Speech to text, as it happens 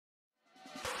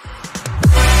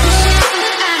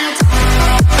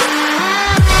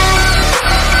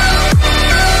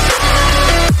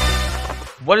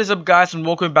What is up, guys, and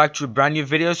welcome back to a brand new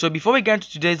video. So before we get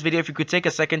into today's video, if you could take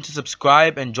a second to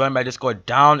subscribe and join my Discord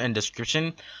down in the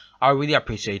description, I really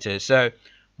appreciate it. So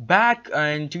back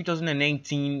in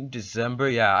 2018 December,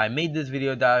 I made this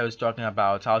video that I was talking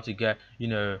about how to get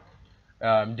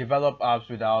develop apps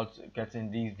without getting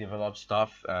these develop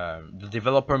stuff, the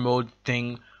developer mode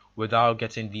thing without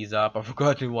getting these up. I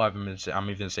forgot what I'm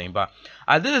even saying, but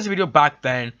I did this video back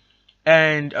then,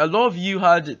 and a lot of you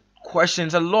had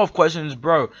questions, a lot of questions.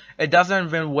 Bro, it doesn't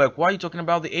even work. What are you talking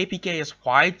about? The APK is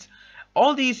white.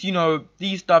 All these,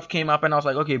 these stuff came up, and I was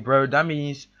like, okay, bro, that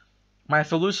means my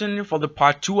solution for the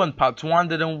part 2 and part 1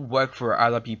 didn't work for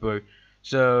other people.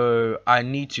 So I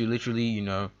need to literally,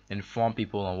 inform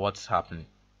people on what's happening.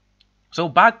 So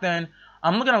back then,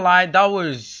 I'm not gonna lie, that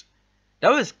was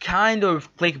kind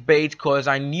of clickbait, because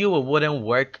I knew it wouldn't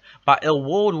work, but it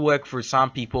would work for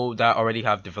some people that already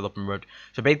have developer mode.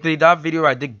 So basically, that video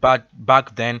I did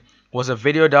back then was a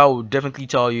video that would definitely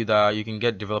tell you that you can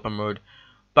get developer mode,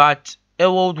 but it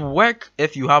will work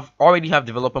if you already have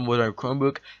developer mode on your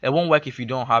Chromebook. It won't work if you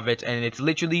don't have it, and it's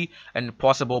literally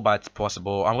impossible, but it's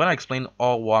possible. I'm gonna explain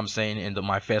all what I'm saying in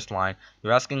my first line.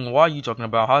 You're asking, what are you talking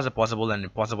about? How is it possible and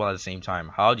impossible at the same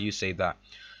time? How do you say that?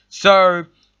 So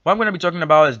what I'm going to be talking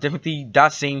about is definitely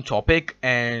that same topic,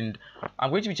 and I'm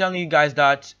going to be telling you guys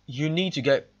that you need to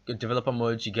get a developer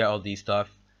mode to get all these stuff.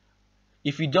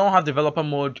 If you don't have developer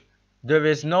mode, there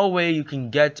is no way you can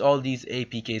get all these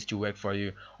APKs to work for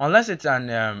you, unless it's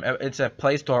a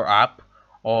Play Store app,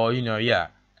 or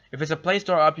if it's a Play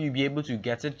Store app, you'll be able to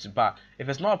get it. But if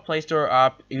it's not a Play Store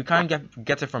app, you can't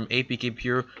get it from APK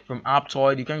Pure, from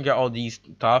Aptoid. You can get all these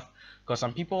stuff, because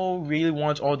some people really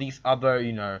want all these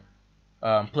other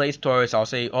Play stores, I'll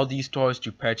say all these stores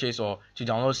to purchase or to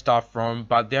download stuff from,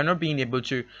 but they're not being able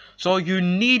to. So you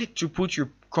need to put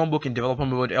your Chromebook in developer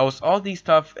mode, else all these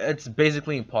stuff, it's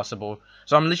basically impossible.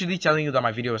 So I'm literally telling you that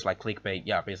my video is like clickbait.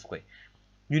 Yeah, basically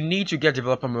you need to get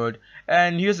developer mode.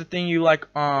 And here's the thing, you like,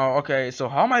 okay, so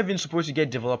how am I even supposed to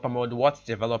get developer mode? What's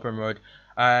developer mode?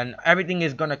 And everything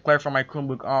is gonna clear from my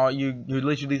Chromebook. You're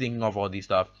literally thinking of all these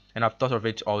stuff, and I've thought of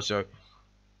it also.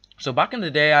 So back in the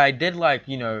day, I did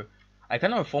I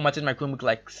kind of formatted my Chromebook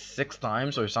like 6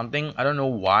 times or something. I don't know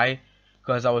why,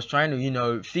 because I was trying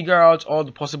to figure out all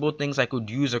the possible things I could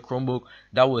use a Chromebook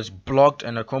that was blocked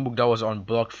and a Chromebook that was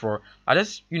unblocked for. I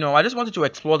just wanted to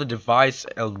explore the device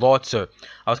a lot, so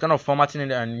I was kind of formatting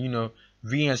it and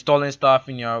reinstalling stuff.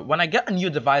 When I get a new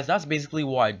device, that's basically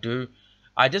what I do.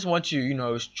 I just want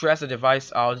to stress the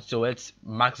device out to its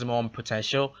maximum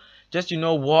potential, just to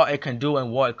know what it can do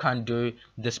and what it can't do,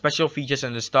 the special features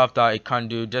and the stuff that it can't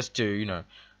do, just to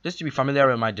be familiar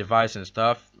with my device and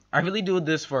stuff. I really do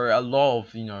this for a lot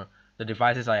of the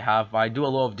devices I have. I do a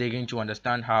lot of digging to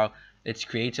understand how it's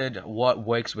created, what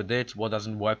works with it, what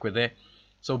doesn't work with it.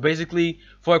 So basically,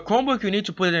 for a Chromebook, you need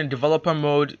to put it in developer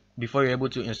mode before you're able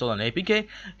to install an APK.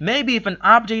 Maybe if an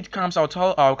update comes,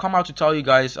 I'll come out to tell you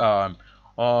guys on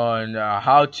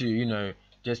how to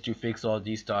just to fix all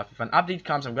these stuff. If an update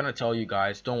comes, I'm gonna tell you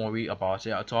guys. Don't worry about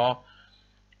it at all.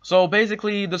 So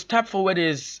basically, the step forward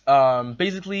is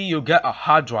basically you get a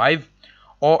hard drive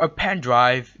or a pen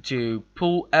drive to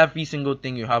pull every single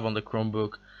thing you have on the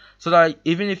Chromebook, so that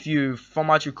even if you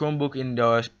format your Chromebook in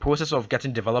the process of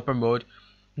getting developer mode,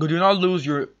 you do not lose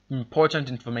your important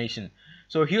information.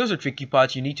 So here's the tricky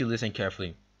part. You need to listen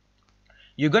carefully.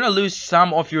 You're gonna lose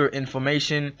some of your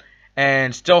information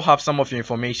and still have some of your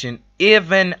information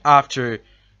even after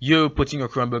you putting your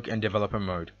Chromebook in developer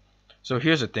mode. So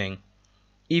here's the thing.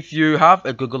 If you have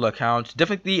a Google account,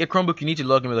 definitely a Chromebook, you need to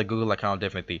log in with a Google account,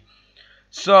 definitely.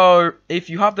 So if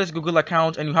you have this Google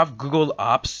account and you have Google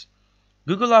apps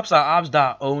are apps that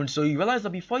are owned. So you realize that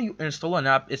before you install an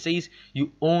app, it says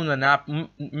you own an app.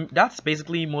 That's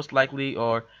basically most likely,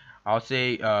 or I'll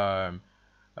say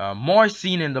more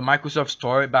seen in the Microsoft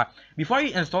Store. But before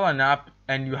you install an app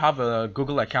and you have a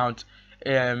Google account,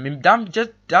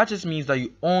 that just means that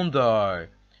you own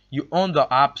the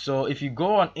app. So if you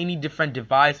go on any different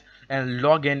device and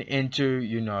log in into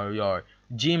your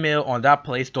Gmail on that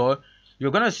Play Store,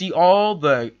 you're gonna see all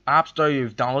the apps that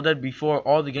you've downloaded before,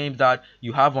 all the games that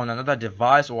you have on another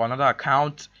device or another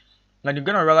account, and you're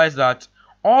gonna realize that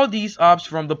all these apps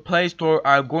from the Play Store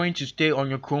are going to stay on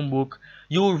your Chromebook.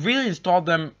 You will reinstall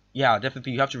them. Yeah,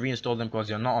 definitely you have to reinstall them because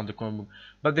they're not on the Chromebook,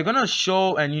 but they're gonna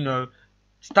show and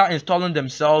start installing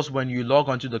themselves when you log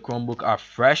onto the Chromebook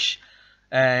afresh.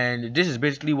 And this is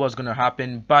basically what's gonna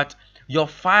happen. But your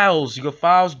files,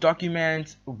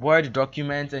 documents, Word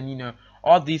documents, and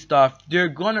all these stuff, they're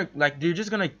just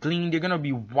gonna clean, they're gonna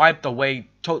be wiped away,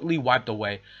 totally wiped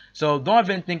away. So don't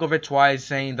even think of it twice,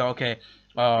 saying that okay,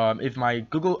 if my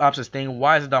Google Apps is staying,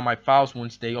 why is it that my files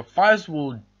won't stay? Your files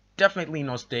will definitely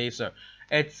not stay. So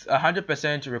it's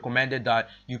 100% recommended that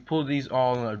you pull these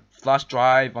all on a flash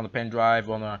drive, on a pen drive,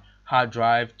 on a hard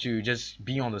drive, to just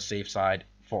be on the safe side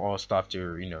for all stuff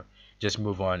to, just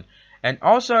move on. And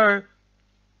also,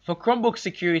 for Chromebook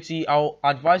security, I'll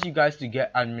advise you guys to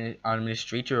get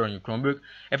administrator on your Chromebook.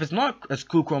 If it's not a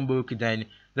school Chromebook, then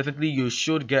definitely you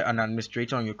should get an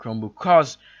administrator on your Chromebook.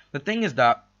 Cause the thing is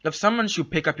that if someone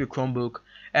should pick up your Chromebook,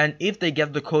 and if they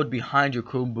get the code behind your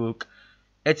Chromebook,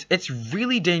 it's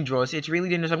really dangerous. It's really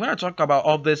dangerous. I'm gonna talk about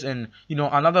all this in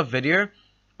another video.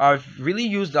 I've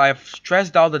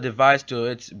stressed out the device to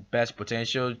its best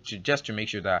potential to make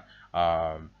sure that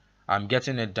I'm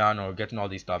getting it done, or getting all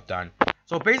these stuff done.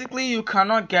 So basically, you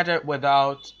cannot get it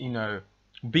without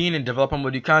being in developer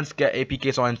mode. You can't get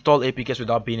apks or install apks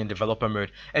without being in developer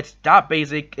mode. It's that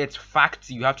basic. It's facts.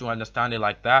 You have to understand it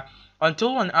like that.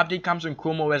 Until an update comes in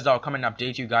Chrome OS that will come and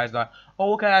update you guys that,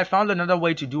 oh, okay, I found another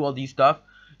way to do all these stuff.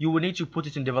 You will need to put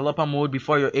it in developer mode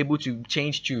before you're able to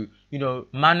change to,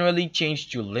 manually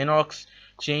change to Linux.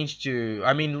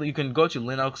 You can go to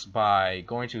Linux by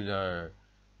going to the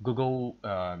Google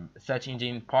search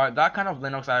engine part. That kind of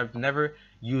Linux, I've never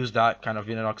used that kind of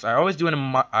Linux. I always do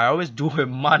it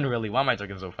manually. Why am I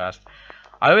talking so fast?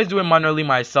 I always do it manually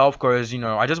myself, because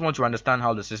I just want to understand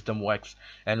how the system works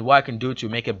and what I can do to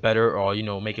make it better, or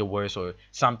make it worse or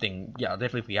something. Yeah,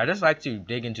 definitely. I just like to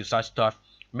dig into such stuff,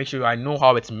 make sure I know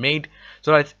how it's made,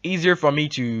 so that it's easier for me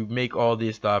to make all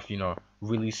this stuff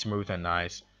really smooth and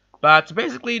nice. But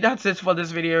basically, that's it for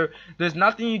this video. There's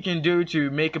nothing you can do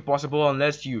to make it possible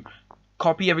unless you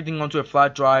copy everything onto a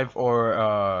flash drive or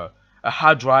a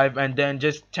hard drive, and then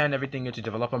just turn everything into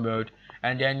developer mode,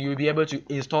 and then you'll be able to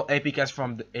install APKs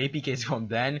from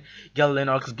then, get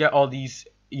Linux, get all these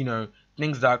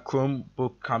things that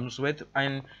Chromebook comes with.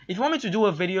 And if you want me to do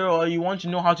a video, or you want to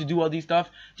know how to do all these stuff,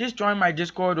 just join my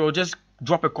Discord, or just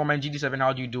drop a comment. GD7,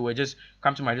 how do you do it? Just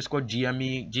come to my Discord, GM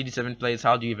me, GD7 plays,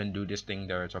 how do you even do this thing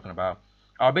they're talking about.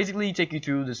 I'll basically take you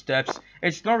through the steps.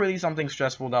 It's not really something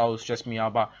stressful that will stress me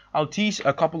out, but I'll teach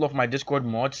a couple of my Discord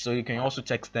mods, so you can also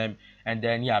text them, and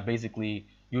then yeah, basically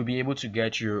you'll be able to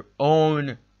get your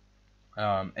own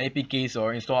APKs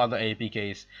or install other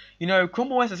APKs.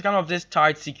 Chrome OS is kind of this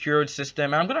tight, secured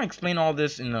system, and I'm gonna explain all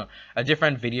this in a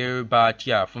different video. But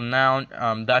yeah, for now,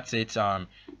 that's it.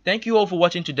 Thank you all for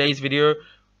watching today's video.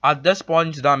 At this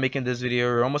point that I'm making this video,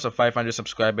 we're almost at 500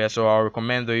 subscribers, so I'll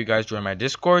recommend that you guys join my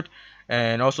Discord,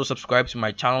 and also subscribe to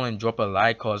my channel and drop a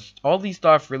like, cause all these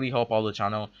stuff really help out the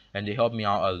channel, and they help me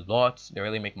out a lot. They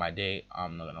really make my day.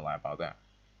 I'm not gonna lie about that.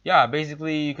 Yeah,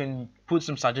 basically you can put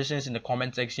some suggestions in the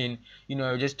comment section.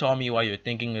 Just tell me what you're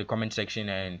thinking in the comment section.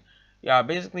 And yeah,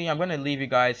 basically I'm gonna leave you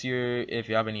guys here. If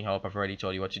you have any help, I've already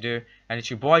told you what to do. And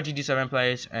it's your boy GD7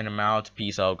 Plays, and I'm out.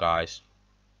 Peace out, guys.